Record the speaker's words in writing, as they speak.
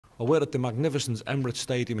Well, we're at the magnificent Emirates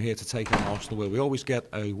Stadium here to take on Arsenal, where we always get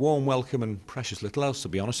a warm welcome and precious little else, to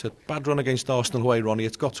be honest. A bad run against Arsenal away, Ronnie,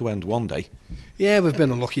 it's got to end one day. Yeah, we've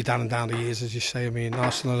been unlucky down and down the years, as you say. I mean,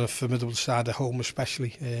 Arsenal are a formidable side at home, especially.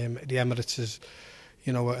 The Emirates is,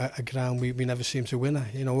 you know, a ground we never seem to win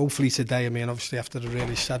at. You know, hopefully today, I mean, obviously after a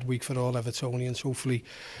really sad week for all Evertonians, hopefully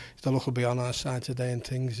the luck will be on our side today and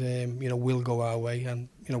things, you know, will go our way. And,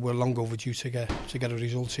 you know, we're long overdue to get a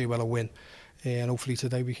result here, well, a win. And hopefully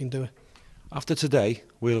today we can do it. After today,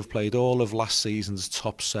 we'll have played all of last season's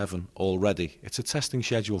top 7 already. It's a testing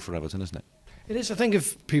schedule for Everton, isn't it? It is. I think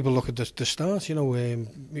if people look at the start, you know,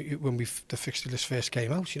 when the fixture list first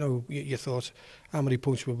came out, you know, you thought, how many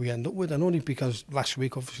points will we end up with? And only because last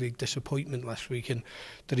week, obviously, disappointment last week in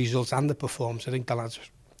the results and the performance. I think the lads,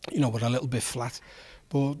 you know, were a little bit flat.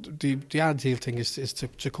 But the ideal thing is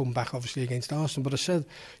to come back, obviously, against Arsenal. But I said,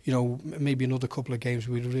 you know, maybe another couple of games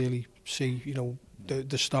we'd really see, you know,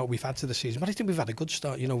 the start we've had to the season. But I think we've had a good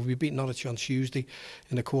start. You know, we beat Norwich on Tuesday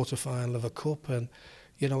in the quarter-final of a cup. And,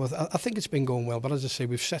 you know, I think it's been going well. But as I say,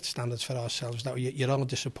 we've set standards for ourselves that you're all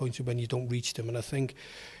disappointed when you don't reach them. And I think,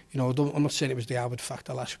 you know, I'm not saying it was the Albert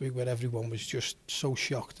factor last week where everyone was just so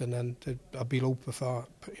shocked, and then a below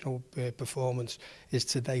performance is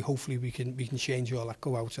today. Hopefully we can change all that,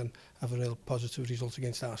 go out and have a real positive result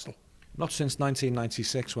against Arsenal. Not since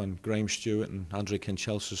 1996, when Graham Stewart and Andre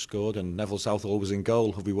Kinchelsea scored and Neville Southall was in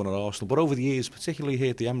goal, have we won at Arsenal. But over the years, particularly here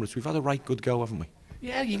at the Emirates, we've had a right good go, haven't we?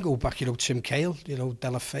 Yeah, you can go back, you know, Tim Cahill, you know,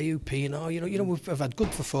 Delafeu, Pienaar, you know, we've had good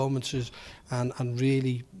performances and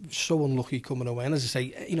really so unlucky coming away. And as I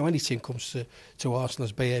say, you know, any team comes to Arsenal,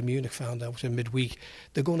 as Bayern Munich found out in midweek,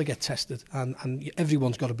 they're going to get tested and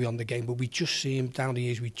everyone's got to be on the game. But we just see him down the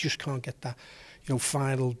years, we just can't get that, you know,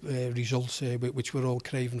 final results which we're all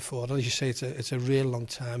craving for. And as you say, it's a real long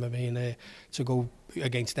time. I mean, to go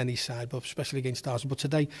against any side, but especially against Arsenal. But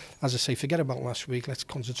today, as I say, forget about last week. Let's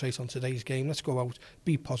concentrate on today's game. Let's go out,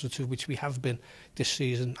 be positive, which we have been this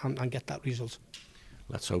season, and get that result.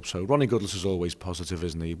 Let's hope so. Ronnie Goodlass is always positive,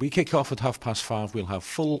 isn't he? We kick off at 5:30. We'll have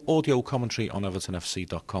full audio commentary on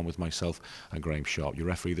evertonfc.com with myself and Graham Sharp. Your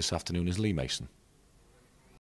referee this afternoon is Lee Mason.